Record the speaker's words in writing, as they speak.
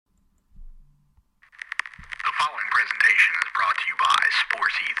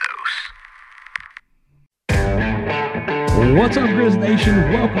What's up, Grizz Nation?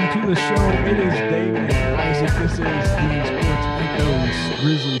 Welcome to the show. It is David and Isaac. This is the Sports Ethos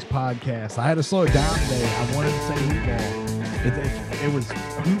Grizzlies podcast. I had to slow it down today. I wanted to say hoop ball. It was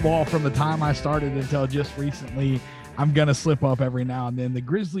hoop ball from the time I started until just recently. I'm going to slip up every now and then. The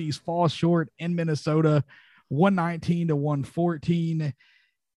Grizzlies fall short in Minnesota, 119-114.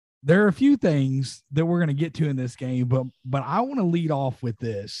 There are a few things that we're going to get to in this game, but I want to lead off with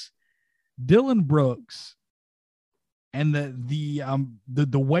this. Dillon Brooks and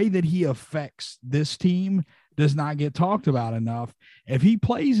the way that he affects this team does not get talked about enough. If he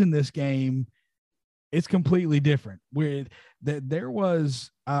plays in this game, it's completely different. There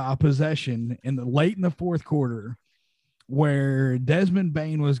was a possession late in the fourth quarter where Desmond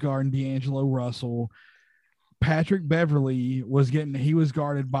Bane was guarding D'Angelo Russell. Patrick Beverley was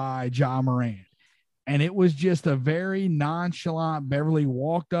guarded by Ja Morant. And it was just a very nonchalant. Beverly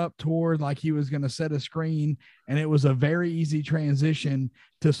walked up toward like he was going to set a screen, and it was a very easy transition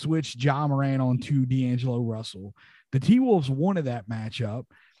to switch Ja Morant onto D'Angelo Russell. The T-Wolves wanted that matchup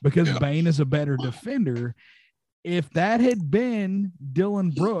because Bane is a better defender. If that had been Dillon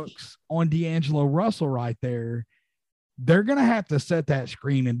Brooks on D'Angelo Russell right there, they're going to have to set that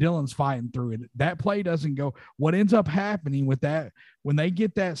screen, and Dillon's fighting through it. That play doesn't go. What ends up happening with that, when they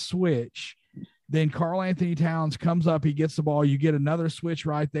get that switch, then Karl Anthony Towns comes up, he gets the ball, you get another switch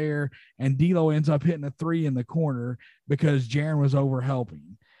right there, and D'Lo ends up hitting a three in the corner because Jaren was over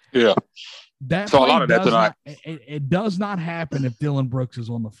helping. Yeah. So a lot of that tonight. It does not happen if Dillon Brooks is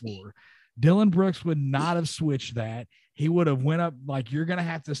on the floor. Dillon Brooks would not have switched that. He would have went up like, you're going to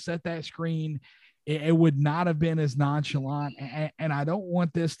have to set that screen. It would not have been as nonchalant. And I don't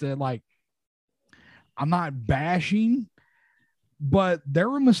want this to I'm not bashing, but there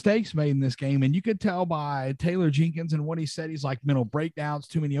were mistakes made in this game, and you could tell by Taylor Jenkins and what he said. He's like, mental breakdowns,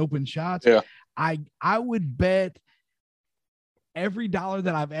 too many open shots. Yeah. I would bet every dollar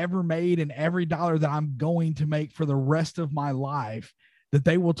that I've ever made and every dollar that I'm going to make for the rest of my life that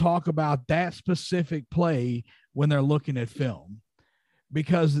they will talk about that specific play when they're looking at film,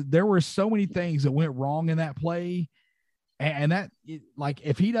 because there were so many things that went wrong in that play. And that, like,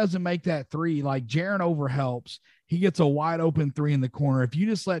 if he doesn't make that three, like Jaren overhelps, he gets a wide open three in the corner. If you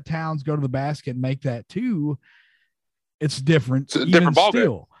just let Towns go to the basket and make that two, it's different. It's a different ball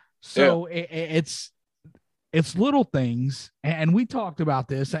game. So it's little things. And we talked about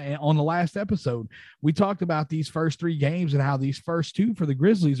this on the last episode. We talked about these first three games and how these first two for the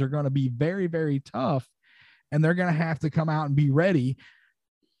Grizzlies are going to be very, very tough. And they're going to have to come out and be ready.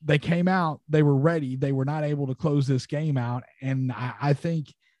 They came out, they were ready. They were not able to close this game out. And I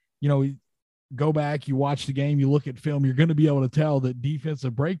think, go back, you watch the game, you look at film, you're going to be able to tell that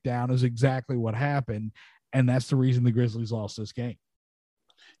defensive breakdown is exactly what happened. And that's the reason the Grizzlies lost this game.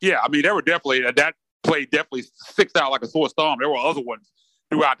 Yeah. I mean, there were definitely, that play definitely sticks out like a sore thumb. There were other ones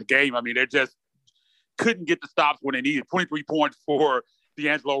throughout the game. I mean, they just couldn't get the stops when they needed. 23 points for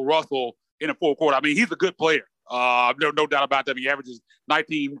D'Angelo Russell in the fourth quarter. I mean, he's a good player. No doubt about that. He averages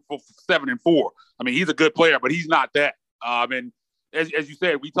 19, 7, and 4. I mean, he's a good player, but he's not that. And as you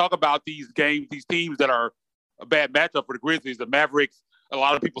said, we talk about these games, these teams that are a bad matchup for the Grizzlies, the Mavericks. A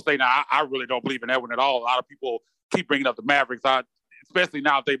lot of people say, now, I really don't believe in that one at all. A lot of people keep bringing up the Mavericks, especially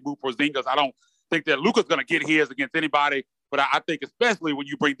now if they move Porzingis. I don't think that Luka's going to get his against anybody, but I think especially when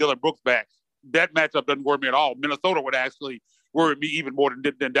you bring Dillon Brooks back, that matchup doesn't worry me at all. Minnesota would actually worry me even more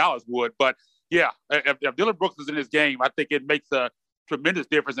than Dallas would. But yeah, if Dillon Brooks is in this game, I think it makes a tremendous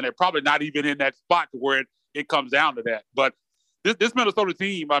difference, and they're probably not even in that spot to where it comes down to that. But this Minnesota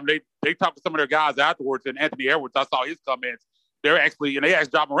team, they talked to some of their guys afterwards, and Anthony Edwards, I saw his comments. They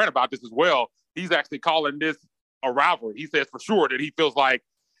asked Ja Morant about this as well. He's actually calling this a rivalry. He says for sure that he feels like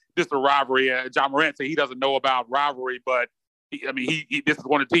this is a rivalry. Ja Morant said he doesn't know about rivalry, but this is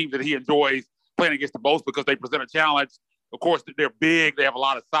one of the teams that he enjoys playing against the most because they present a challenge. Of course, they're big. They have a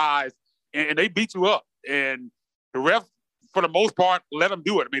lot of size. And they beat you up. And the refs, for the most part, let them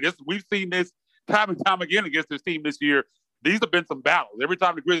do it. I mean, we've seen this time and time again against this team this year. These have been some battles. Every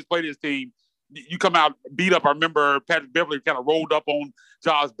time the Grizzlies play this team, you come out beat up. I remember Patrick Beverley kind of rolled up on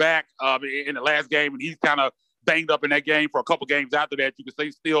Ja's back in the last game, and he's kind of banged up in that game for a couple games after that. You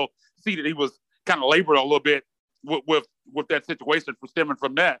can still see that he was kind of laboring a little bit with that situation stemming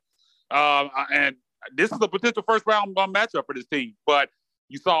from that. And this is a potential first-round matchup for this team. But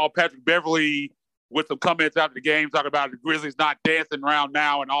you saw Patrick Beverley with some comments after the game talking about the Grizzlies not dancing around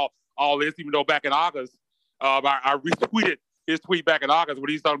now and all this, even though back in August, I retweeted his tweet back in August when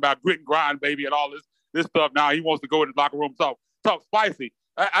he's talking about grit and grind, baby, and all this stuff. Now he wants to go in the locker room, talk spicy.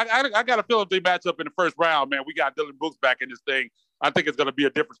 I got a feeling if they match up in the first round, man, we got Dillon Brooks back in this thing. I think it's going to be a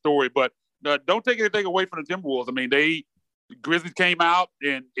different story. But don't take anything away from the Timberwolves. I mean, The Grizzlies came out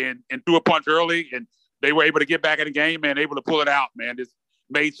and threw a punch early, and they were able to get back in the game and able to pull it out, man. Just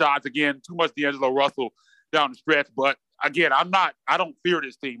made shots again, too much D'Angelo Russell down the stretch. But again, I don't fear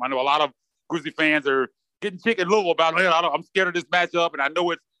this team. I know a lot of Grizzly fans are getting chicken little about it. I'm scared of this matchup, and I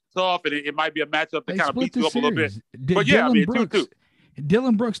know it's tough, and it might be a matchup that kind of beats you up a little bit. But yeah, I mean, 2-2.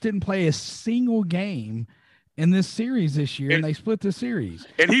 Dillon Brooks didn't play a single game in this series this year, and they split the series.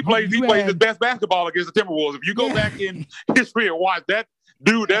 And he plays his best basketball against the Timberwolves. If you go back in history and watch that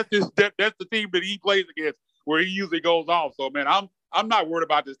dude, that's the team that he plays against, where he usually goes off. So man, I'm not worried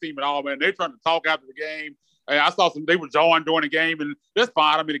about this team at all, man. They're trying to talk after the game. And I saw they were jawing during the game, and that's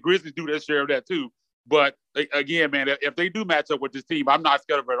fine. I mean, the Grizzlies do their share of that too. But again, man, if they do match up with this team, I'm not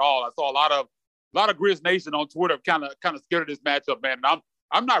scared of it at all. I saw a lot of Grizz Nation on Twitter kind of scared of this matchup, man. And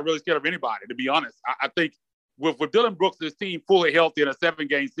I'm not really scared of anybody, to be honest. I think with Dillon Brooks' team fully healthy in a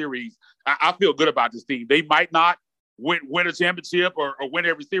 7-game series, I feel good about this team. They might not win a championship or win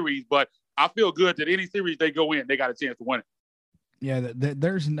every series, but I feel good that any series they go in, they got a chance to win it. Yeah,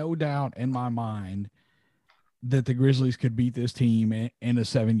 there's no doubt in my mind that the Grizzlies could beat this team in a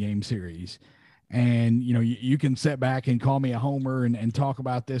 7-game series. And, you know, you can sit back and call me a homer and talk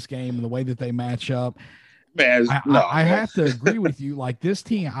about this game and the way that they match up. Man, I have to agree with you. Like this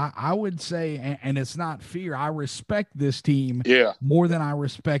team, I would say, and it's not fear, I respect this team more than I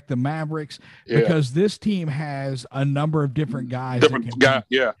respect the Mavericks because this team has a number of different guys.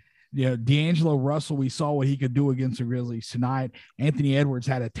 You know, D'Angelo Russell, we saw what he could do against the Grizzlies tonight. Anthony Edwards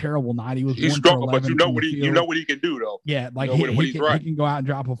had a terrible night. He struggled, but you know what he can do, though. Yeah, like he can go out and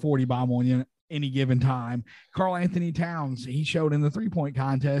drop a 40 bomb on you any given time. Karl Anthony Towns, he showed in the 3-point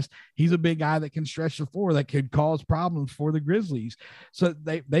contest. He's a big guy that can stretch the floor that could cause problems for the Grizzlies. So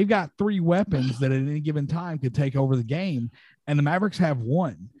they've got 3 weapons that at any given time could take over the game, and the Mavericks have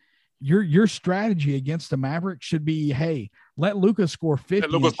one. Your strategy against the Mavericks should be, hey, let Luka score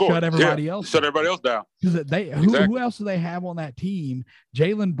 50 and shut everybody else. Shut everybody else down. Because who else do they have on that team?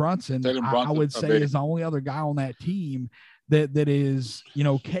 Jalen Brunson, I would say, is the only other guy on that team that is, you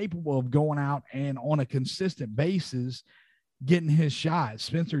know, capable of going out and on a consistent basis getting his shot.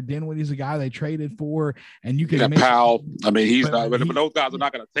 Spencer Dinwiddie's a guy they traded for, and you can Powell. I mean, he's not. But those guys are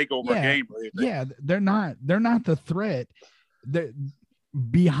not going to take over a game. Yeah, they're not the threat.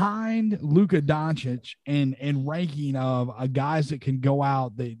 Behind Luka Doncic and ranking of guys that can go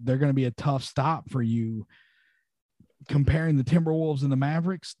out, they're going to be a tough stop for you. Comparing the Timberwolves and the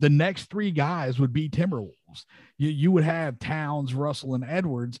Mavericks, the next 3 guys would be Timberwolves. You would have Towns, Russell, and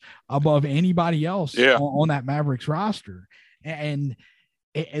Edwards above anybody else on that Mavericks roster. And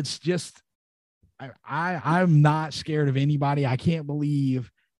it's just, I'm not scared of anybody. I can't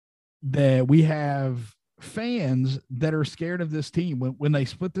believe that we have fans that are scared of this team when they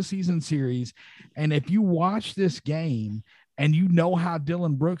split the season series. And if you watch this game and you know how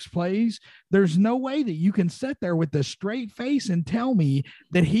Dillon Brooks plays, there's no way that you can sit there with a straight face and tell me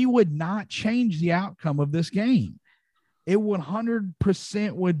that he would not change the outcome of this game. It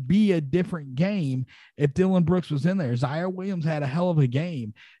 100% would be a different game if Dillon Brooks was in there. Zaire Williams had a hell of a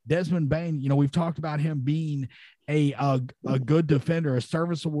game. Desmond Bane, you know, we've talked about him being a good defender, a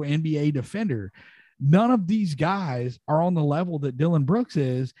serviceable NBA defender. None of these guys are on the level that Dillon Brooks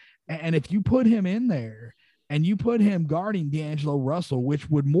is. And if you put him in there and you put him guarding D'Angelo Russell, which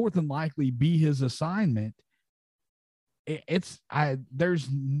would more than likely be his assignment, there's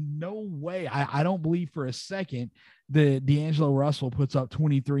no way. I don't believe for a second that D'Angelo Russell puts up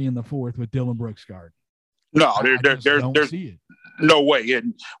 23 in the fourth with Dillon Brooks guard. No, there's no way.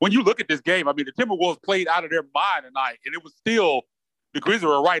 And when you look at this game, I mean, the Timberwolves played out of their mind tonight, and it was still the Grizzlies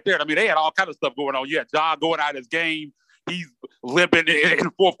were right there. I mean, they had all kind of stuff going on. Yeah, John going out of his game. He's limping in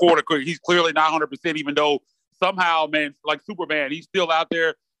the fourth quarter. He's clearly not 100%, even though somehow, man, like Superman, he's still out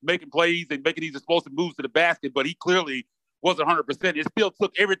there making plays and making these explosive moves to the basket, but he clearly wasn't 100%. It still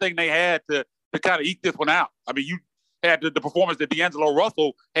took everything they had to kind of eke this one out. I mean, you had the performance that D'Angelo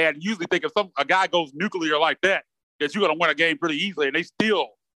Russell had. Usually think if a guy goes nuclear like that you're going to win a game pretty easily, and they still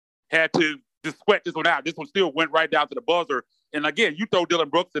had to just sweat this one out. This one still went right down to the buzzer. And again, you throw Dillon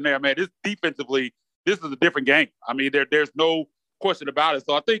Brooks in there, man, this defensively, this is a different game. I mean, there's no question about it.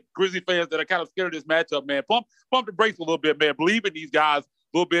 So I think Grizzly fans that are kind of scared of this matchup, man, pump the brakes a little bit, man. Believe in these guys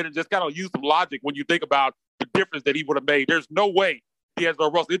a little bit and just kind of use some logic when you think about the difference that he would have made. There's no way he has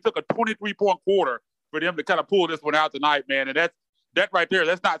no Russell. It took a 23-point quarter for them to kind of pull this one out tonight, man. And that right there,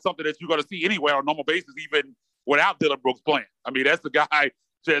 that's not something that you're going to see anywhere on a normal basis, even without Dillon Brooks playing. I mean, that's the guy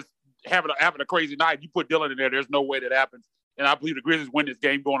just having a crazy night. You put Dillon in there, there's no way that happens. And I believe the Grizzlies win this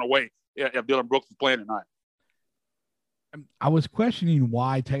game going away if Dillon Brooks was playing tonight. I was questioning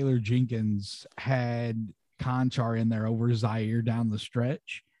why Taylor Jenkins had Conchar in there over Zaire down the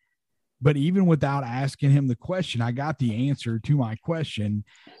stretch. But even without asking him the question, I got the answer to my question.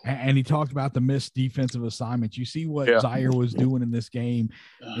 And he talked about the missed defensive assignments. You see what Zaire was doing in this game,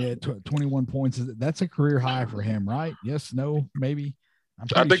 21 points. That's a career high for him, right? Yes, no, maybe?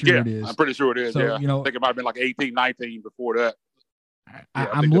 I think it is. I'm pretty sure it is, so, I think it might have been like 18, 19 before that.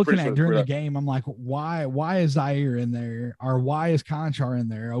 I'm looking at during the game, I'm like, why is Zaire in there? Or why is Conchar in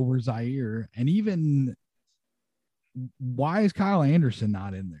there over Zaire? And even why is Kyle Anderson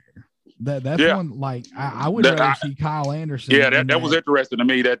not in there? That's one, like, I would rather see Kyle Anderson. Yeah, that was interesting to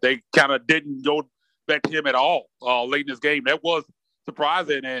me that they kind of didn't go back to him at all late in this game. That was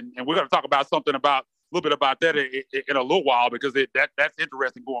surprising, and we're going to talk about a little bit about that in a little while, because that's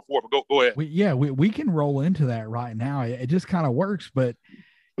interesting going forward. But go ahead. We can roll into that right now. It just kind of works, but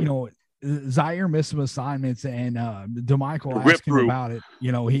Zaire missed some assignments, and DeMichael asked him about it. He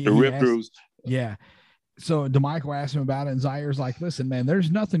rip-throughs. Yeah. So DeMichael asked him about it, and Zaire's like, listen, man,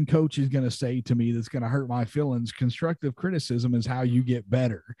 there's nothing coach is going to say to me that's going to hurt my feelings. Constructive criticism is how you get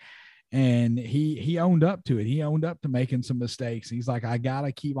better. And he owned up to it. He owned up to making some mistakes. He's like, I got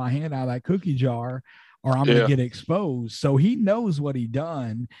to keep my hand out of that cookie jar or I'm going to get exposed. So he knows what he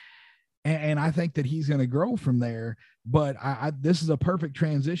done. And I think that he's going to grow from there. But this is a perfect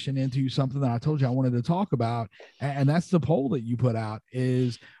transition into something that I told you I wanted to talk about. And that's the poll that you put out,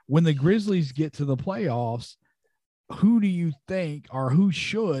 is when the Grizzlies get to the playoffs, who do you think, or who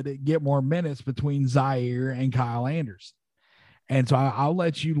should get more minutes between Zaire and Kyle Anderson? And so I'll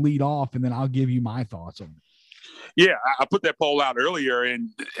let you lead off, and then I'll give you my thoughts on it. Yeah, I put that poll out earlier, and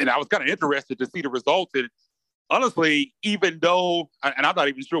I was kind of interested to see the results. And honestly, even though, and I'm not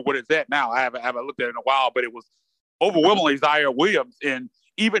even sure what it's at now, I haven't looked at it in a while, but it was overwhelmingly Zaire Williams. And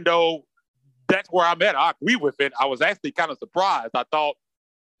even though that's where I'm at, I agree with it, I was actually kind of surprised. I thought,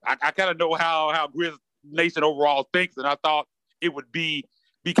 I kind of know how Grizz Nation overall thinks, and I thought it would be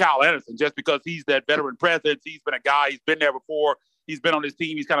Kyle Anderson, just because he's that veteran presence. He's been a guy, he's been there before, he's been on this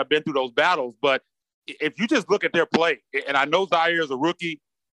team, he's kind of been through those battles. But if you just look at their play, and I know Zaire is a rookie,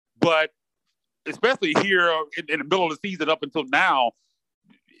 but especially here in the middle of the season up until now,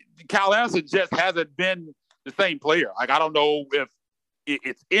 Kyle Anderson just hasn't been the same player. Like, I don't know if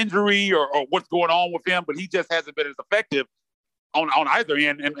it's injury or what's going on with him, but he just hasn't been as effective on either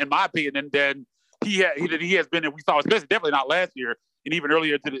end, in my opinion, than he has been. And we saw, especially definitely not last year, and even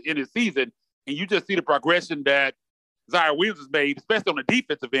earlier in his season. And you just see the progression that Zaire Williams has made, especially on the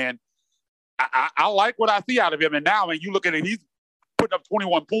defensive end. I like what I see out of him. And now, when you look at it, he's putting up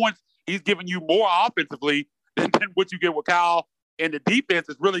 21 points. He's giving you more offensively than what you get with Kyle. And the defense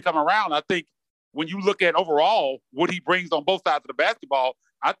is really coming around. I think when you look at overall what he brings on both sides of the basketball,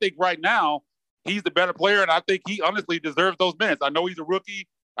 I think right now he's the better player, and I think he honestly deserves those minutes. I know he's a rookie.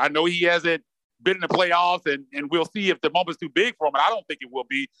 I know he hasn't been in the playoffs, and we'll see if the moment's too big for him, and I don't think it will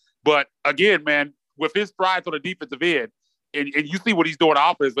be. But again, man, with his strides on the defensive end, and you see what he's doing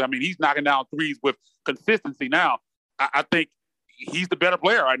offensively, I mean, he's knocking down threes with consistency now. I think he's the better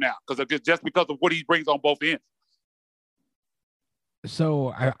player right now just because of what he brings on both ends.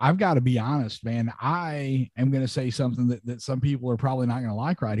 So I've got to be honest, man. I am going to say something that some people are probably not going to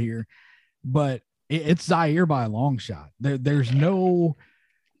like right here, but it's Zaire by a long shot. There's no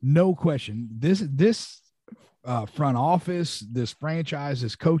question. This front office, this franchise,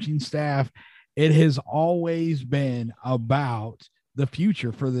 this coaching staff, it has always been about the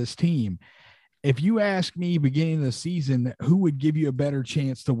future for this team. If you ask me beginning of the season, who would give you a better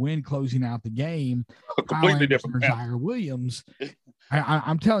chance to win closing out the game, completely different, Zaire Williams,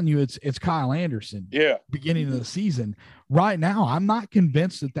 I'm telling you, it's Kyle Anderson. Yeah. Beginning of the season. Right now, I'm not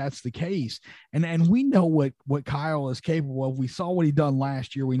convinced that that's the case. And we know what Kyle is capable of. We saw what he done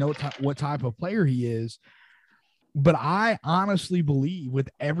last year. We know what type of player he is. But I honestly believe with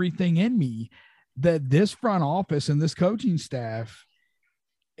everything in me that this front office and this coaching staff,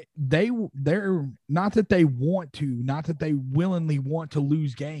 they're not that they want to, not that they willingly want to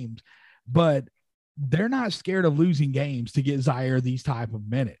lose games, but they're not scared of losing games to get Zaire these type of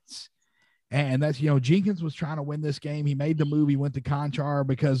minutes. And that's, Jenkins was trying to win this game. He made the move. He went to Conchar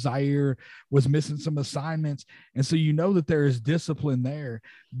because Zaire was missing some assignments. And so that there is discipline there.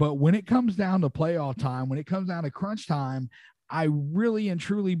 But when it comes down to playoff time, when it comes down to crunch time, I really and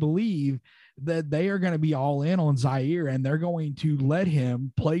truly believe that they are going to be all in on Zaire, and they're going to let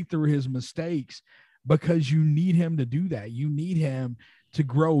him play through his mistakes because you need him to do that. You need him to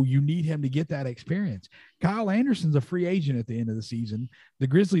grow. You need him to get that experience. Kyle Anderson's a free agent at the end of the season. The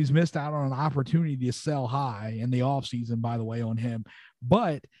Grizzlies missed out on an opportunity to sell high in the offseason, by the way, on him.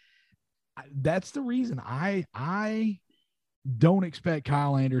 But that's the reason I don't expect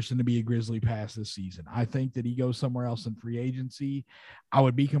Kyle Anderson to be a Grizzly past this season. I think that he goes somewhere else in free agency. I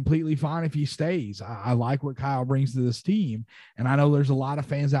would be completely fine if he stays. I like what Kyle brings to this team, and I know there's a lot of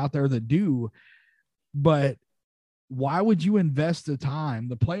fans out there that do, but why would you invest the time,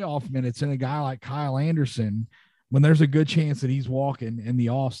 the playoff minutes in a guy like Kyle Anderson when there's a good chance that he's walking in the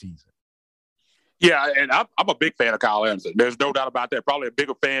offseason? Yeah, and I'm a big fan of Kyle Anderson. There's no doubt about that. Probably a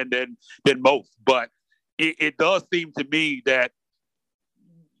bigger fan than most, but it does seem to me that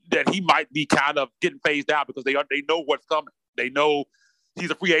he might be kind of getting phased out because they know what's coming. They know he's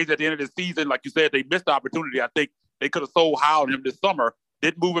a free agent at the end of the season. Like you said, they missed the opportunity. I think they could have sold high on him this summer.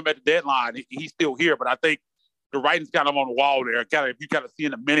 Didn't move him at the deadline. He's still here, but I think the writing's kind of on the wall there. Kind of, you kind of see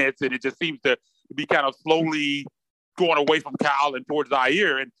in the minutes, and it just seems to be kind of slowly going away from Kyle and towards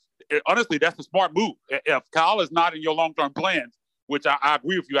Zaire. And honestly, that's a smart move. If Kyle is not in your long-term plans, which I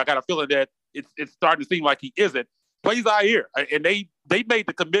agree with you, I got a feeling that it's starting to seem like he isn't, play Zaire. And they made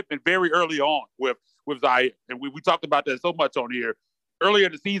the commitment very early on with Zaire. And we talked about that so much on here. Earlier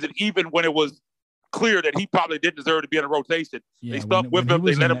in the season, even when it was clear that he probably didn't deserve to be in a rotation, they stuck with him.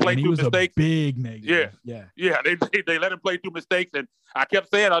 They let him play through mistakes. Big negative. Yeah. They let him play through mistakes. And I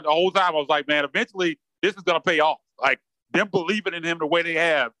kept saying the whole time, I was like, man, eventually this is going to pay off. Like, them believing in him the way they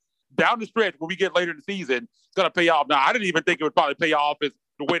have down the stretch when we get later in the season, it's going to pay off. Now, I didn't even think it would probably pay off as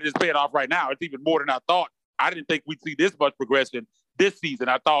the way that it's paying off right now. It's even more than I thought. I didn't think we'd see this much progression this season.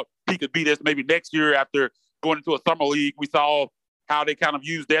 I thought he could be this maybe next year after going into a summer league. We saw how they kind of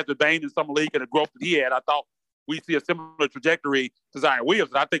used Desmond Bane in summer league and the growth that he had. I thought we'd see a similar trajectory to Zion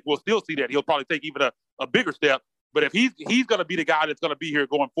Williamson. I think we'll still see that. He'll probably take even a bigger step. But if he's going to be the guy that's going to be here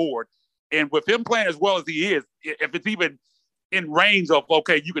going forward, and with him playing as well as he is, if it's even in range of,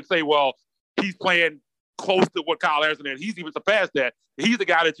 okay, you could say, well, he's playing close to what Kyle Anderson is. He's even surpassed that. He's the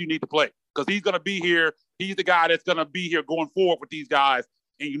guy that you need to play because he's going to be here. He's the guy that's going to be here going forward with these guys,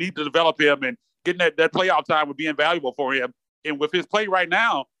 and you need to develop him, and getting that playoff time would be invaluable for him. And with his play right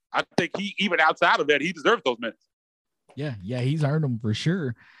now, I think he, even outside of that, he deserves those minutes. Yeah, he's earned them for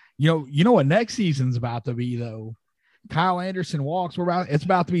sure. You know what next season's about to be, though? Kyle Anderson walks. It's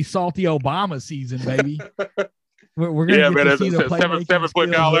about to be Salty Obama season, baby. We're going to see the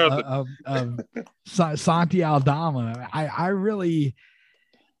seven-foot Kyle Anderson of Santi Aldama.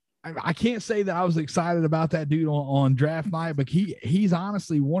 I can't say that I was excited about that dude on draft night, but he's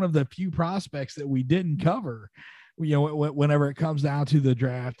honestly one of the few prospects that we didn't cover, whenever it comes down to the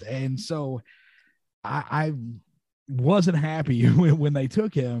draft. And so I wasn't happy when they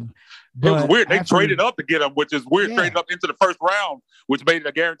took him. But it was weird. They traded up to get him, which is weird. Traded up into the first round, which made it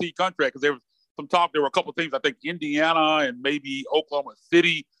a guaranteed contract because there was some talk. There were a couple of teams, I think Indiana and maybe Oklahoma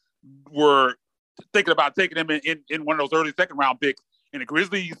City, were thinking about taking him in one of those early second round picks. And the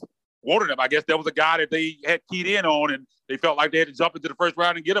Grizzlies wanted him. I guess that was a guy that they had keyed in on, and they felt like they had to jump into the first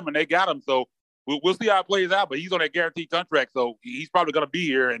round and get him, and they got him. So we'll see how it plays out. But he's on that guaranteed contract, so he's probably going to be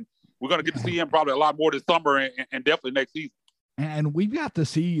here, and we're going to get to see him probably a lot more this summer and definitely next season. And we've got to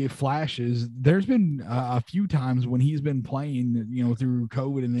see flashes. There's been a few times when he's been playing, through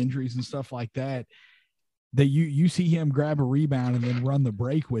COVID and injuries and stuff like that, that you see him grab a rebound and then run the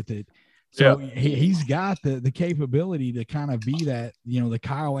break with it. So he's got the capability to kind of be that, the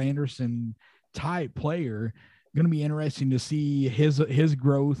Kyle Anderson type player. Going to be interesting to see his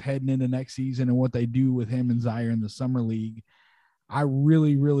growth heading into next season and what they do with him and Zaire in the summer league. I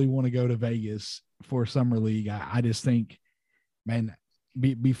really, really want to go to Vegas for summer league. I just think, man,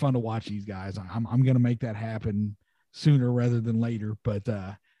 be fun to watch these guys. I'm going to make that happen sooner rather than later, but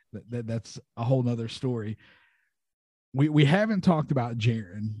that's a whole nother story. We haven't talked about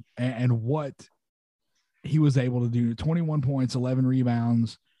Jaren and what he was able to do. 21 points, 11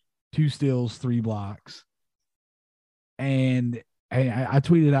 rebounds, 2 steals, 3 blocks. And I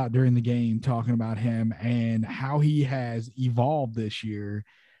tweeted out during the game talking about him and how he has evolved this year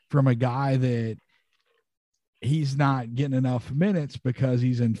from a guy that he's not getting enough minutes because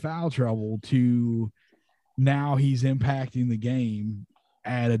he's in foul trouble to now he's impacting the game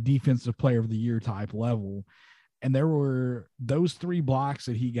at a defensive player of the year type level. And there were those 3 blocks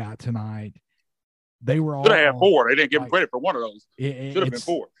that he got tonight. They were all. Should have had 4. They didn't give him credit for one of those. Should have been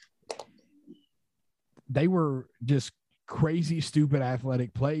 4. They were just crazy, stupid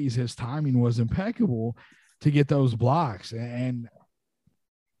athletic plays. His timing was impeccable to get those blocks. And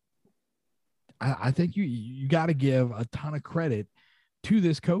I think you got to give a ton of credit to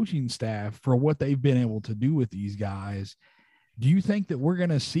this coaching staff for what they've been able to do with these guys. Do you think that we're going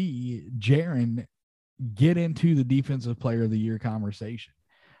to see Jaren get into the defensive player of the year conversation?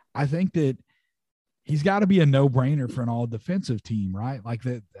 I think that he's got to be a no-brainer for an all defensive team, right? Like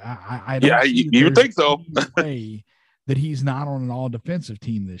that. I don't see you would think so. way that he's not on an all defensive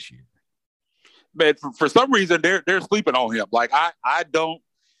team this year. But for some reason, they're sleeping on him. Like, I don't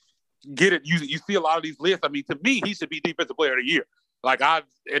get it. You see a lot of these lists. I mean, to me, he should be defensive player of the year. Like,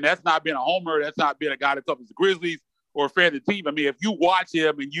 and that's not being a homer. That's not being a guy that covers the Grizzlies or a fan of the team. I mean, if you watch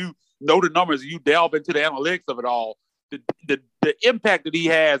him and you know the numbers and you delve into the analytics of it all, the impact that he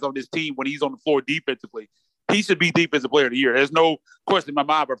has on this team when he's on the floor defensively, he should be defensive player of the year. There's no question in my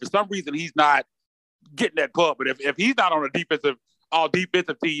mind. But for some reason, he's not getting that club. But if he's not on a all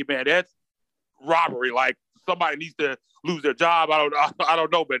defensive team, man, that's robbery. Like, somebody needs to lose their job. I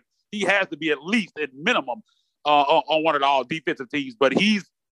don't know, but he has to be at least at minimum on one of the all defensive teams. But he's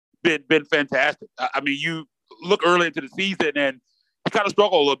been fantastic. I mean, you look early into the season and he kind of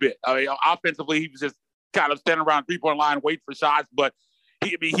struggled a little bit. I mean, offensively, he was just kind of standing around 3-point line waiting for shots. But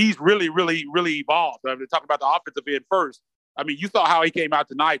he's really, really, really evolved. I mean, talking about the offensive end first. I mean, you saw how he came out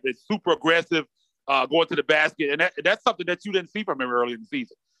tonight. It's super aggressive, going to the basket, and that's something that you didn't see from him early in the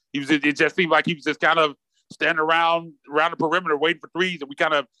season. It just seemed like he was just kind of standing around the perimeter waiting for threes, and we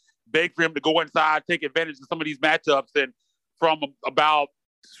kind of begged for him to go inside, take advantage of some of these matchups. And from about,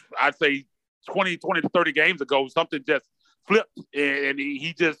 I'd say, 20 to 30 games ago, something just flipped, and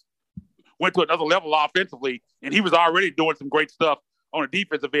he just went to another level offensively, and he was already doing some great stuff on the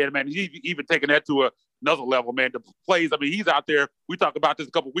defensive end, man. He's even taking that to another level, man. The plays, I mean, he's out there. We talked about this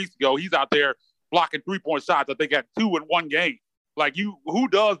a couple of weeks ago. He's out there blocking 3-point shots. I think at 2 in one game. Like, who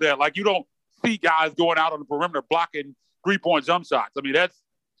does that? Like, you don't see guys going out on the perimeter blocking 3-point jump shots. I mean, that's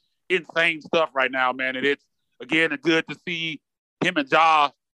insane stuff right now, man. And it's, again, good to see him and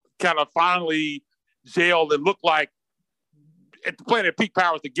Ja kind of finally gel and look like playing at peak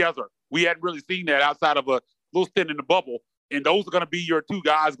powers together. We hadn't really seen that outside of a little stint in the bubble. And those are going to be your two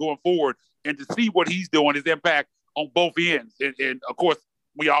guys going forward. And to see what he's doing, his impact on both ends. And of course,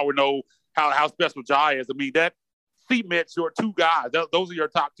 we all know how special Ja is. I mean, that cements your two guys. Those are your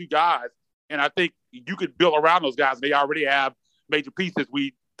top two guys. And I think you could build around those guys. They already have major pieces.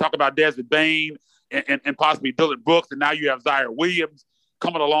 We talk about Desmond Bane and possibly Dillon Brooks. And now you have Ziaire Williams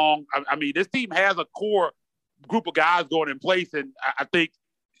coming along. I mean, this team has a core group of guys going in place. And I think,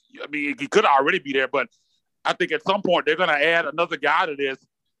 he could already be there, but I think at some point they're going to add another guy to this.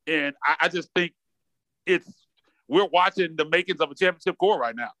 And I just think we're watching the makings of a championship core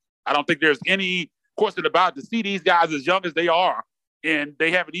right now. I don't think there's any question about it. To see these guys as young as they are, and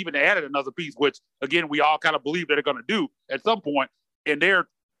they haven't even added another piece, which, again, we all kind of believe that they're going to do at some point, and they're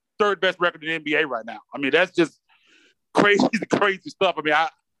third best record in the NBA right now. I mean, that's just crazy stuff. I mean,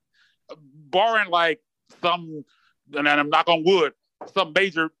 barring like some, and I'm knock on wood, some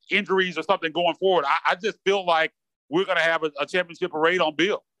major injuries or something going forward, I just feel like we're going to have a championship parade on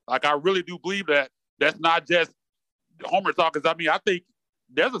Bill. Like, I really do believe that. That's not just homer talk. I mean, I think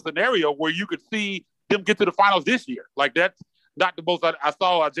there's a scenario where you could see them get to the finals this year. Like, that's not the most. I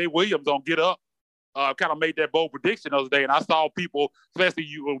saw Jay Williams on Get Up kind of made that bold prediction the other day, and I saw people, especially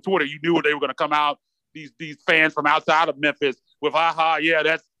you on Twitter, you knew they were going to come out, these fans from outside of Memphis with, yeah,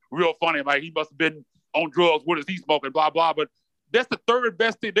 that's real funny. Like, he must have been on drugs. What is he smoking? Blah, blah. But that's the third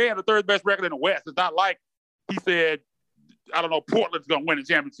best thing. They have the third best record in the West. It's not like he said, I don't know, Portland's going to win the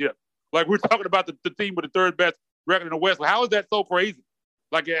championship. Like, we're talking about the team with the third best record in the West. Well, how is that so crazy?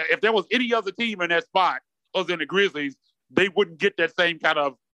 Like, if there was any other team in that spot other than the Grizzlies, they wouldn't get that same kind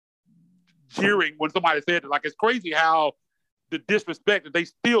of cheering when somebody said it. Like, it's crazy how the disrespect that they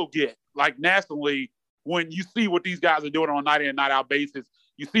still get, like, nationally, when you see what these guys are doing on a night in and night out basis.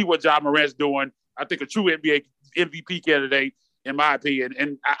 You see what Ja Morant's doing. I think a true NBA MVP candidate, in my opinion.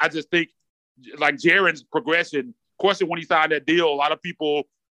 And I just think, like, Jaren's progression, question when he signed that deal, a lot of people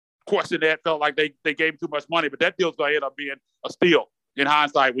questioned that, felt like they gave him too much money, but that deal's going to end up being a steal in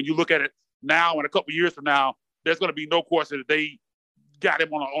hindsight. When you look at it now and a couple of years from now, there's going to be no question that they got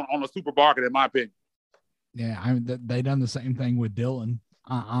him on a super bargain, in my opinion. Yeah, I mean, they done the same thing with Dillon,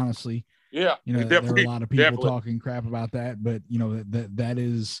 honestly. Yeah, there are a lot of people talking crap about that, but that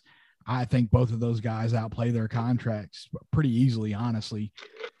is, I think both of those guys outplay their contracts pretty easily, honestly.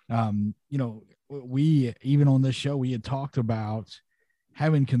 We, even on this show, we had talked about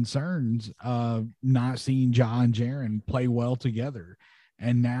having concerns of not seeing Ja and Jaren play well together.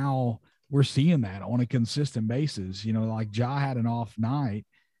 And now we're seeing that on a consistent basis. Like, Ja had an off night.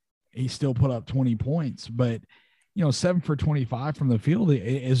 He still put up 20 points, but 7 for 25 from the field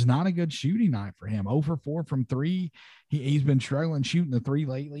is not a good shooting night for him. 0 for 4 from 3. He's been struggling shooting the 3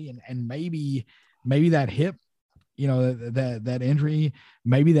 lately. And maybe that hip, that injury,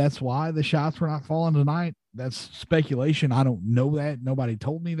 maybe that's why the shots were not falling tonight. That's speculation. I don't know that. Nobody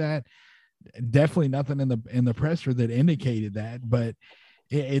told me that. Definitely nothing in the presser that indicated that. But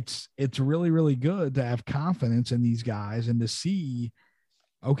it's really, really good to have confidence in these guys and to see,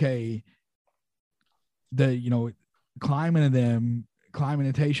 okay, Kleiman and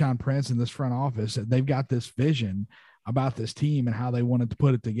Tayshaun Prince in this front office, they've got this vision about this team and how they wanted to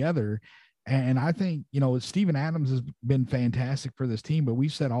put it together. And I think, Steven Adams has been fantastic for this team, but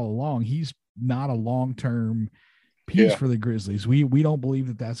we've said all along, he's not a long-term piece for the Grizzlies. We don't believe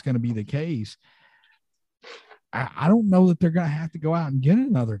that that's going to be the case. I don't know that they're going to have to go out and get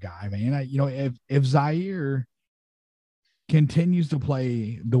another guy, man. If Zaire continues to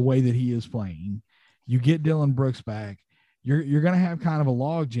play the way that he is playing, you get Dillon Brooks back, you're going to have kind of a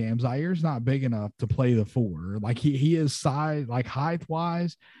log jam. Zaire's not big enough to play the 4. Like he is size, like height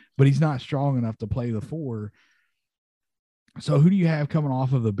wise, but he's not strong enough to play the 4. So who do you have coming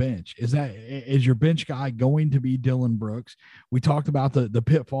off of the bench? Is your bench guy going to be Dillon Brooks? We talked about the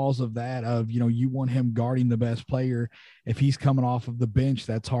pitfalls of that, of, you want him guarding the best player. If he's coming off of the bench,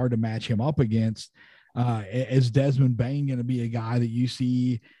 that's hard to match him up against. Is Desmond Bane going to be a guy that you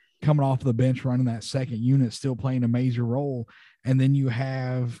see coming off the bench, running that second unit, still playing a major role? And then you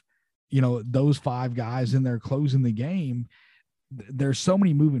have, those 5 guys in there closing the game. There's so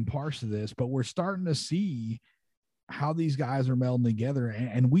many moving parts to this, but we're starting to see how these guys are melding together.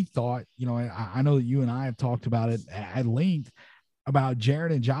 And we thought, I know that you and I have talked about it at length about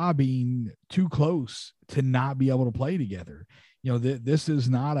Jaren and Ja being too close to not be able to play together. This is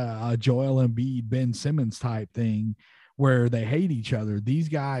not a Joel Embiid, Ben Simmons type thing where they hate each other. These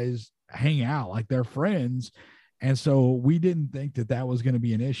guys hang out like they're friends. And so we didn't think that was going to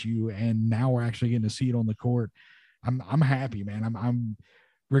be an issue. And now we're actually getting to see it on the court. I'm happy, man. I'm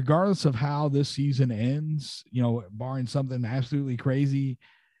regardless of how this season ends, barring something absolutely crazy,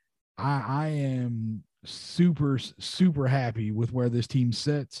 I am super, super happy with where this team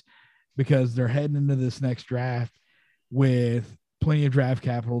sits, because they're heading into this next draft with plenty of draft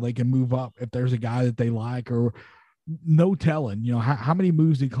capital. They can move up if there's a guy that they like, or no telling, how many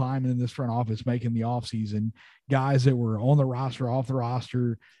moves did Kleiman in this front office make in the offseason? Guys that were on the roster, off the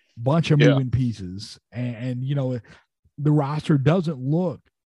roster, bunch of moving pieces. And the roster doesn't look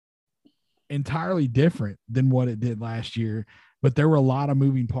entirely different than what it did last year, but there were a lot of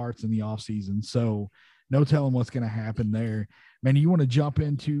moving parts in the offseason. So no telling what's going to happen there. Man, you want to jump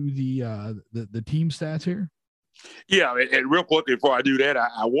into the team stats here? Yeah, and real quickly before I do that,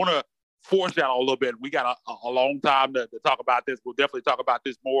 I want to foreshadow a little bit. We got a long time to talk about this. We'll definitely talk about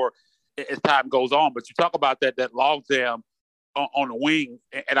this more as time goes on. But you talk about that logjam on the wing,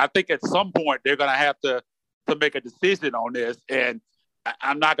 and I think at some point they're going to have to make a decision on this. And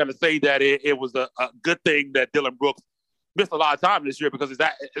I'm not going to say that it was a good thing that Dillon Brooks missed a lot of time this year, because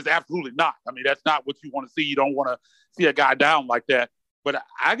it's absolutely not. I mean, that's not what you want to see. You don't want to see a guy down like that. But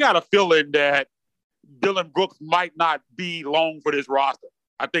I got a feeling that Dillon Brooks might not be long for this roster.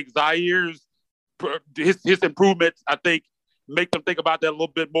 I think Zaire's his improvements, I think, make them think about that a little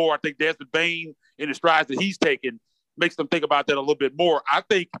bit more. I think Desmond Bane, in the strides that he's taken, makes them think about that a little bit more.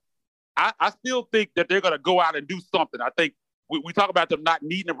 I still think that they're going to go out and do something. I think we talk about them not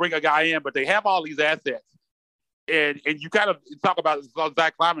needing to bring a guy in, but they have all these assets. And you kind of talk about,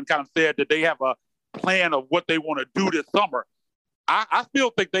 Zach Kleiman kind of said that they have a plan of what they want to do this summer. I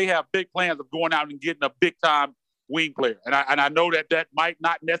still think they have big plans of going out and getting a big-time wing player. And I know that might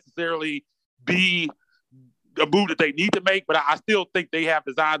not necessarily be a move that they need to make, but I still think they have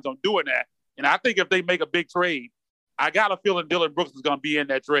designs on doing that. And I think if they make a big trade, I got a feeling Dillon Brooks is going to be in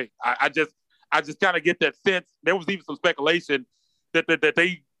that trade. I just kind of get that sense. There was even some speculation that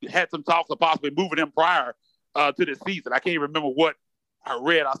they had some talks of possibly moving him prior to this season. I can't even remember what I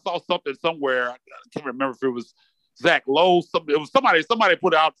read. I saw something somewhere. I can't remember if it was Zach Lowe. It was somebody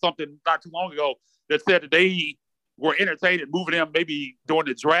put out something not too long ago that said that they were entertaining moving him maybe during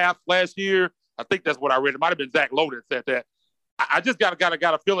the draft last year. I think that's what I read. It might have been Zach Lowe that said that. I just got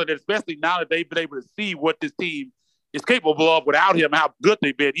a feeling that, especially now that they've been able to see what this team is capable of without him, how good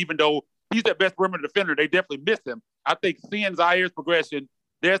they've been, even though he's their best perimeter defender, they definitely miss him. I think seeing Zaire's progression,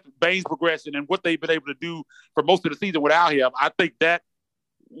 there's Bane's progression, and what they've been able to do for most of the season without him, I think that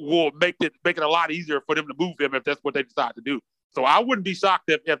will make it a lot easier for them to move him if that's what they decide to do. So I wouldn't be shocked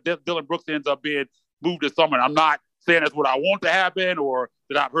if Dillon Brooks ends up being moved this summer. I'm not saying that's what I want to happen or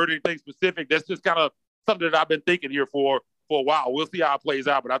that I've heard anything specific. That's just kind of something that I've been thinking here for a while. We'll see how it plays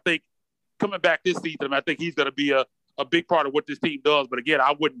out. But I think coming back this season, I think he's going to be a big part of what this team does. But again,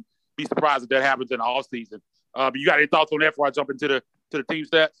 I wouldn't be surprised if that happens in the offseason. But you got any thoughts on that before I jump into the team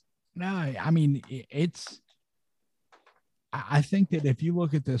stats? No, I mean, I think that if you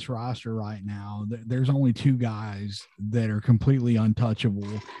look at this roster right now, there's only two guys that are completely untouchable.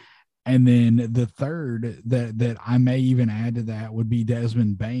 And then the third that I may even add to that would be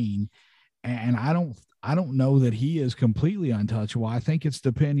Desmond Bain. And I don't know that he is completely untouchable. I think it's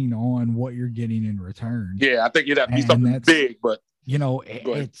depending on what you're getting in return. Yeah, I think you'd have to be something big, but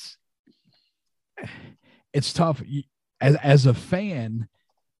it's tough as a fan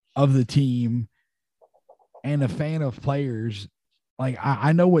of the team and a fan of players. Like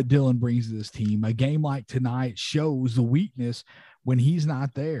I know what Dillon brings to this team. A game like tonight shows the weakness when he's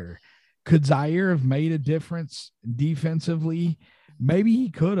not there. Could Zaire have made a difference defensively? Maybe he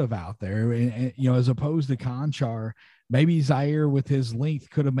could have out there, and as opposed to Conchar, maybe Zaire with his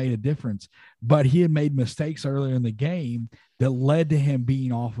length could have made a difference, but he had made mistakes earlier in the game that led to him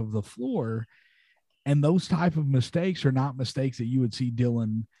being off of the floor. And those type of mistakes are not mistakes that you would see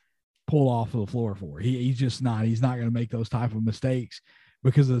Dillon pull off of the floor for. He's just not. He's not going to make those type of mistakes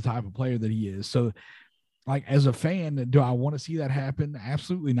because of the type of player that he is. So, like, as a fan, do I want to see that happen?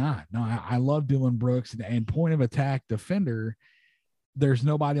 Absolutely not. No, I love Dillon Brooks and point of attack defender. There's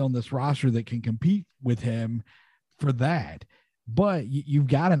nobody on this roster that can compete with him for that. But you've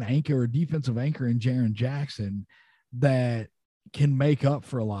got an anchor, a defensive anchor in Jaren Jackson that can make up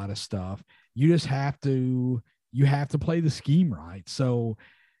for a lot of stuff. You just have to play the scheme right. So,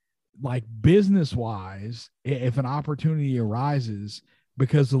 like, business wise, if an opportunity arises,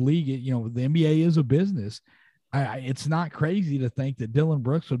 because the league, the NBA is a business, it's not crazy to think that Dillon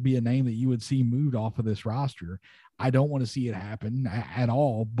Brooks would be a name that you would see moved off of this roster. I don't want to see it happen at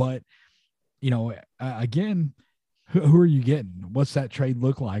all, but again, who are you getting? What's that trade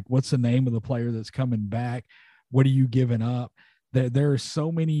look like? What's the name of the player that's coming back? What are you giving up? There are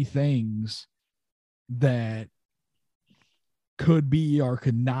so many things that could be or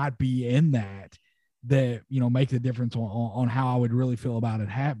could not be in that make the difference on how I would really feel about it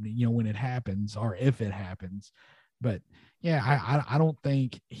happening, when it happens or if it happens. But yeah, I don't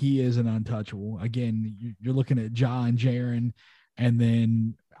think he is an untouchable. Again, you're looking at Ja and Jaren, and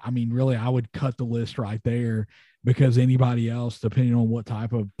then really I would cut the list right there, because anybody else, depending on what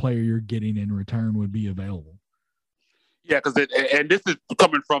type of player you're getting in return, would be available. Yeah, because and this is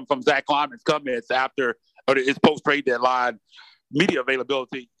coming from Zach Kleiman's comments after his post-trade deadline media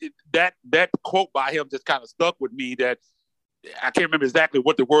availability. That quote by him just kind of stuck with me. That I can't remember exactly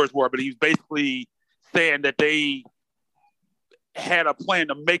what the words were, but he was basically saying that they had a plan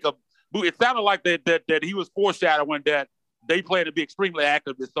to make a move. It sounded like that he was foreshadowing that they plan to be extremely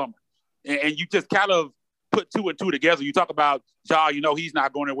active this summer. And you just kind of put two and two together. You talk about Ja, he's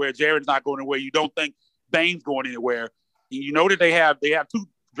not going anywhere. Jaren's not going anywhere. You don't think Bain's going anywhere. You know that they have 2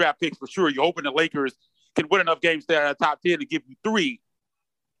 draft picks for sure. You're hoping the Lakers can win enough games there at the top 10 to give you 3.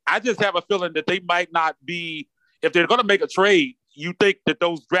 I just have a feeling that they might not be, if they're going to make a trade, you think that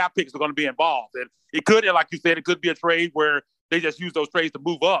those draft picks are going to be involved. And it could, like you said, it could be a trade where they just use those trades to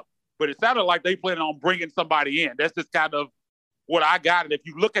move up. But it sounded like they plan on bringing somebody in. That's just kind of what I got. And if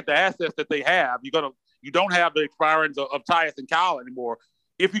you look at the assets that they have, you don't have the expirings of Tyus and Kyle anymore.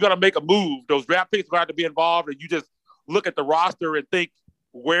 If you're going to make a move, those draft picks are going to have to be involved, and you just look at the roster and think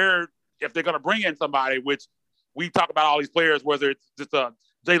if they're going to bring in somebody, which we talk about all these players, whether it's just a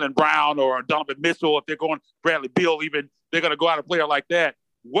Jaylen Brown or a Donovan Mitchell, if they're going Bradley Beal, even they're going to go out a player like that.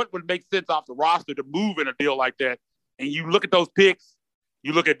 What would make sense off the roster to move in a deal like that? And you look at those picks,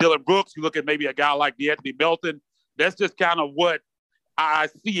 you look at Dillon Brooks, you look at maybe a guy like DeAnthony Melton. That's just kind of what I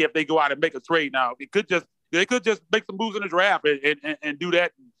see if they go out and make a trade. Now, they could just make some moves in the draft and do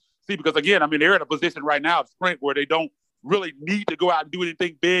that. And see, because again, they're in a position right now of strength where they don't really need to go out and do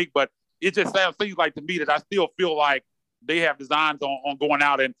anything big, but it just seems like to me that I still feel like they have designs on going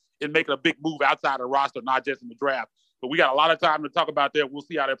out and making a big move outside the roster, not just in the draft. But we got a lot of time to talk about that. We'll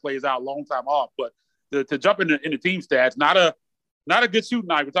see how that plays out. Long time off, but to jump in the team stats, not a good shooting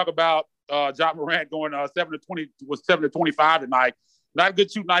night. We talk about Ja Morant going 7 to 25 tonight. Not a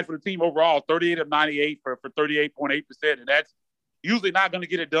good shooting night for the team overall. 38 of 98 for 38.8%, and that's usually not going to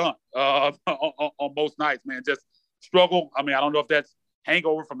get it done on most nights. Man, just struggle. I don't know if that's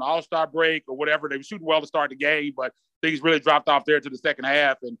hangover from the All-Star break or whatever. They were shooting well to start the game, but things really dropped off there to the second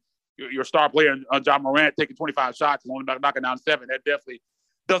half. And your star player, Ja Morant, taking 25 shots and only knocking down 7. That definitely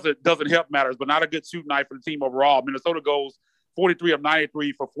doesn't help matters, but not a good shooting night for the team overall. Minnesota goes 43 of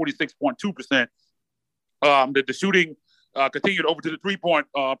 93 for 46.2%. The shooting continued over to the three-point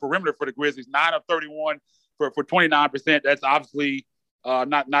perimeter for the Grizzlies, 9 of 31 for 29%. That's obviously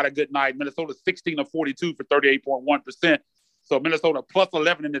not a good night. Minnesota 16 of 42 for 38.1%. So Minnesota plus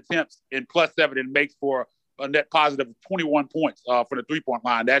 11 in attempts and plus 7 in makes for a net positive of 21 points for the three-point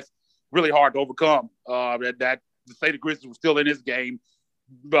line. That's really hard to overcome. To say the Grizzlies were still in this game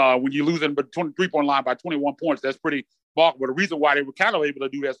when you're losing the three-point line by 21 points, that's pretty mark. But the reason why they were kind of able to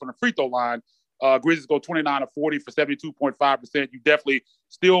do that is from the free throw line. Grizzlies go 29 of 40 for 72.5%. You definitely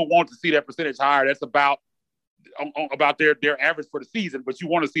still want to see that percentage higher. That's about their average for the season, but you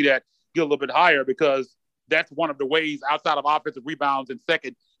want to see that get a little bit higher because that's one of the ways outside of offensive rebounds and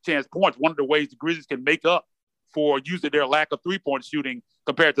second chance points. One of the ways the Grizzlies can make up for using their lack of 3-point shooting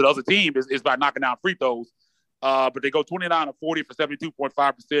compared to the other team is by knocking down free throws. But they go 29 of 40 for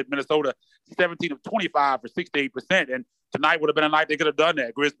 72.5%. Minnesota 17 of 25 for 68%. And tonight would have been a night they could have done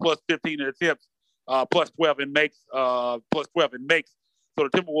that. Grizz plus 15 in attempts, plus 12 in makes. So the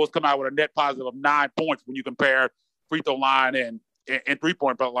Timberwolves come out with a net positive of 9 points when you compare free throw line and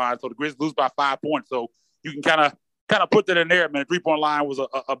 3-point line. So the Grizz lose by 5 points. So you can kind of put that in there, man. The 3-point line was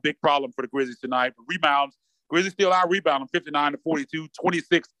a big problem for the Grizzlies tonight. But rebounds, Grizzlies still out rebounding 59 to 42,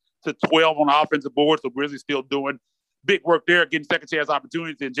 26 to 12 on the offensive board. So Grizzlies still doing big work there, getting second chance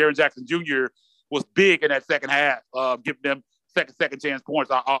opportunities. And Jaren Jackson Jr. was big in that second half, giving them second chance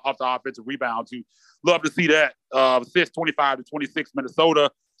points off the offensive rebounds. You love to see that. Assists 25 to 26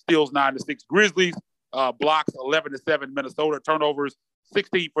 Minnesota, steals 9 to 6 Grizzlies, blocks 11 to 7 Minnesota, turnovers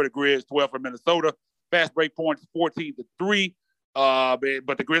 16 for the Grizz, 12 for Minnesota. Fast break points 14 to 3. But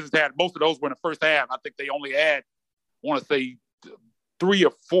the Grizzlies had most of those were in the first half. I think they only had, I want to say, 3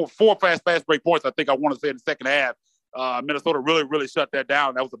 or 4 fast break points. I think I want to say in the second half. Minnesota really shut that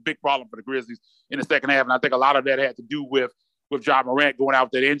down. That was a big problem for the Grizzlies in the second half, and I think a lot of that had to do with Ja Morant going out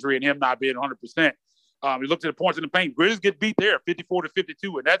with that injury and him not being 100%. You looked at the points in the paint. Grizzlies get beat there, 54 to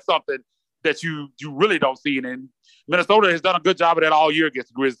 52, and that's something that you really don't see. And Minnesota has done a good job of that all year against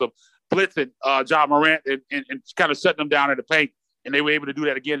the Grizzlies, of blitzing Ja Morant and kind of shutting them down in the paint. And they were able to do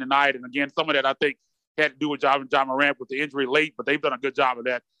that again tonight. And again, some of that I think had to do with Ja Morant with the injury late, but they've done a good job of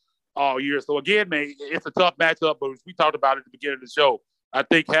that all year. So again, man, it's a tough matchup, but as we talked about at the beginning of the show, I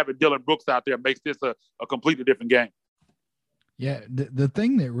think having Dillon Brooks out there makes this a completely different game. Yeah, the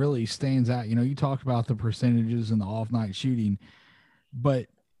thing that really stands out, you talk about the percentages and the off-night shooting, but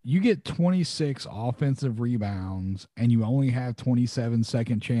you get 26 offensive rebounds and you only have 27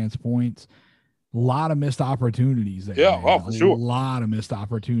 second chance points. A lot of missed opportunities there. Yeah, for sure. A lot of missed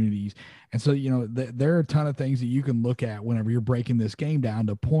opportunities. And so, there are a ton of things that you can look at whenever you're breaking this game down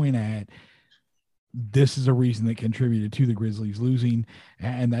to point at this is a reason that contributed to the Grizzlies losing.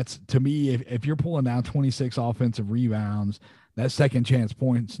 And that's, to me, if you're pulling down 26 offensive rebounds, that second chance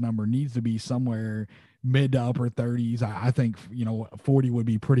points number needs to be somewhere mid to upper 30s. I think, 40 would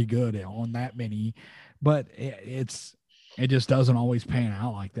be pretty good on that many, but it just doesn't always pan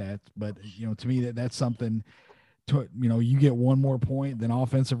out like that. But, to me, that's something to, you get one more point than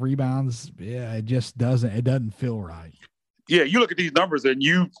offensive rebounds. Yeah, it just doesn't feel right. Yeah, you look at these numbers and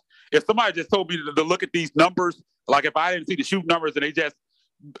if somebody just told me to look at these numbers, like if I didn't see the shoot numbers and they just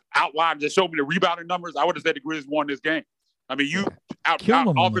outlined, just showed me the rebounding numbers, I would have said the Grizzlies won this game. I mean, you out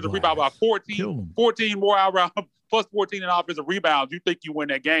offensive rebound by 14 more out plus 14 in offensive rebounds. You think you win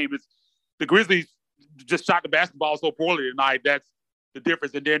that game. It's the Grizzlies just shot the basketball so poorly tonight. That's the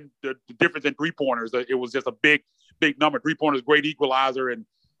difference. And then the difference in 3-pointers, it was just a big number. 3-pointers, great equalizer. And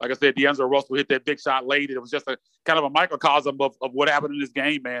like I said, D'Angelo Russell hit that big shot late. It was just a kind of a microcosm of what happened in this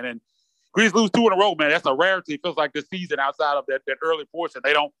game, man. And Grizzlies lose 2 in a row, man. That's a rarity. It feels like this season outside of that early portion.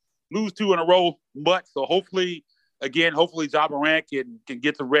 They don't lose 2 in a row much. So hopefully Ja Morant can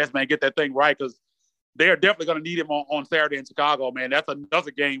get some rest, man, get that thing right, because they are definitely going to need him on Saturday in Chicago, man. That's another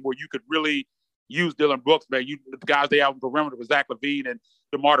game where you could really use Dillon Brooks, man. The guys they have on the perimeter with Zach LaVine and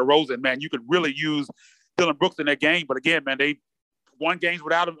DeMar DeRozan, man. You could really use Dillon Brooks in that game. But again, man, they won games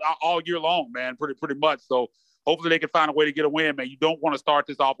without him all year long, man, pretty much. So hopefully they can find a way to get a win, man. You don't want to start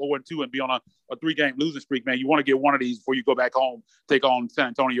this off 0-2 and be on a 3-game losing streak, man. You want to get one of these before you go back home, take on San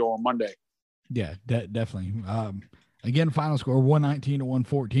Antonio on Monday. Yeah, definitely. Again, final score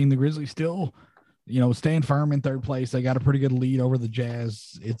 119-114. The Grizzlies still, staying firm in third place. They got a pretty good lead over the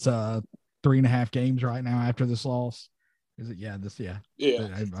Jazz. It's 3.5 games right now after this loss. Is it? Yeah, Yeah.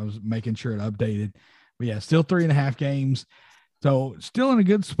 I was making sure it updated. But yeah, still 3.5 games. So still in a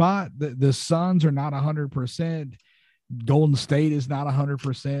good spot. The Suns are not 100%. Golden State is not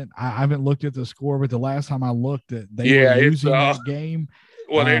 100%. I haven't looked at the score, but the last time I looked, they were losing that game.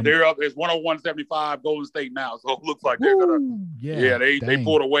 Well, they're up. It's 101-75 Golden State now, so it looks like they're gonna. They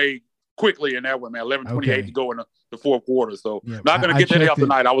pulled away quickly in that one, man. 11:28 to go in the fourth quarter. So not gonna get that help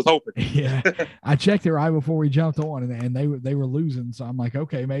tonight. I was hoping. Yeah, I checked it right before we jumped on, and they were losing. So I'm like,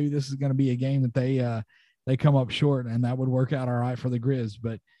 okay, maybe this is gonna be a game that they come up short, and that would work out all right for the Grizz.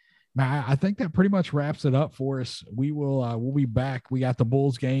 But man, I think that pretty much wraps it up for us. We'll be back. We got the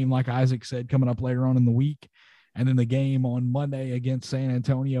Bulls game, like Isaac said, coming up later on in the week. And then the game on Monday against San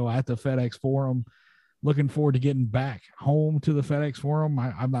Antonio at the FedEx Forum. looking forward to getting back home to the FedEx Forum.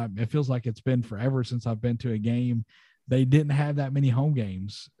 I'm not. It feels like it's been forever since I've been to a game. They didn't have that many home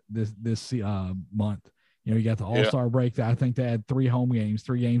games this month. You know, you got the All-Star break. I think they had 3 home games,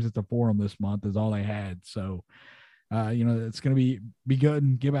 3 games at the Forum this month is all they had. So, you know, it's going to be good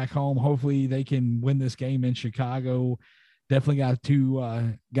and get back home. Hopefully they can win this game in Chicago. Definitely got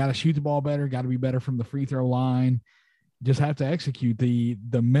to shoot the ball better, got to be better from the free throw line. Just have to execute. The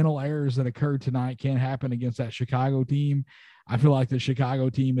mental errors that occurred tonight can't happen against that Chicago team. I feel like the Chicago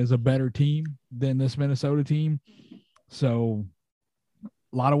team is a better team than this Minnesota team. So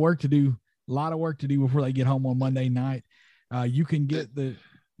a lot of work to do before they get home on Monday night. You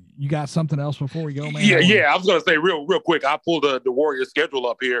got something else before we go, man? Yeah. I was going to say real quick, I pulled the Warriors schedule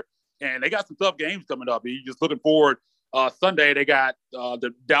up here, and they got some tough games coming up. You're just looking forward. Sunday, they got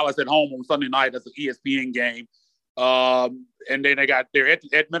the Dallas at home on Sunday night. That's an ESPN game. And then they're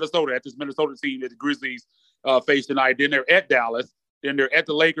at Minnesota, at this Minnesota team that the Grizzlies face tonight. Then they're at Dallas. Then they're at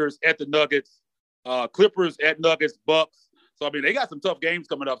the Lakers, at the Nuggets, Clippers, at Nuggets, Bucks. So, I mean, they got some tough games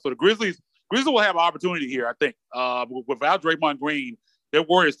coming up. So the Grizzlies will have an opportunity here, I think. Without Draymond Green, their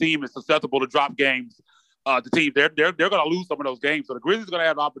Warriors team is susceptible to drop games. The team, they're going to lose some of those games. So the Grizzlies are going to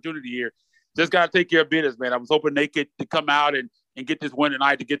have an opportunity here. Just got to take care of business, man. I was hoping they could come out and get this win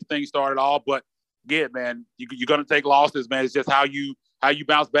tonight to get the thing started off. But, again, man, you're going to take losses, man. It's just how you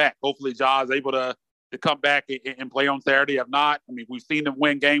bounce back. Hopefully, Ja is able to come back and play on Saturday. If not, I mean, we've seen them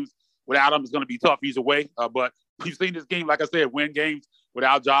win games without him. It's going to be tough either way. But we've seen this game, like I said, win games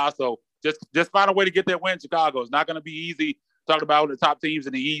without Ja. So just find a way to get that win in Chicago. It's not going to be easy. Talking about the top teams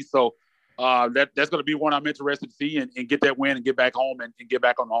in the East. So that's going to be one I'm interested to see and get that win and get back home and get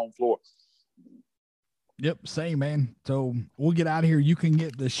back on the home floor. Yep, same, man. So we'll get out of here. You can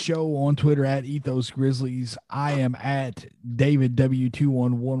get the show on Twitter at Ethos Grizzlies. I am at David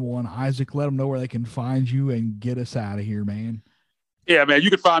W2111. Isaac, let them know where they can find you and get us out of here, man. Yeah, man.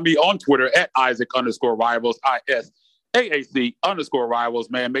 You can find me on Twitter at Isaac_Rivals, ISAAC_Rivals,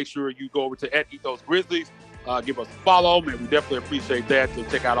 man. Make sure you go over to at Ethos Grizzlies. Give us a follow, man. We definitely appreciate that. So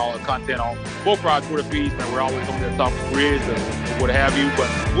check out all the content on both of our Twitter feeds, man. We're always on there talking Grizz and what have you. But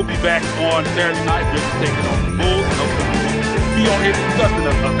we'll be back on Saturday night. Just taking on the Bulls. We'll be on here discussing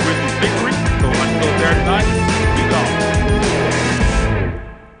a Grizzlies victory. So until Saturday night, be gone.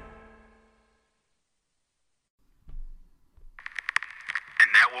 And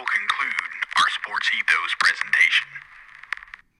that will conclude our Sports Ethos presentation.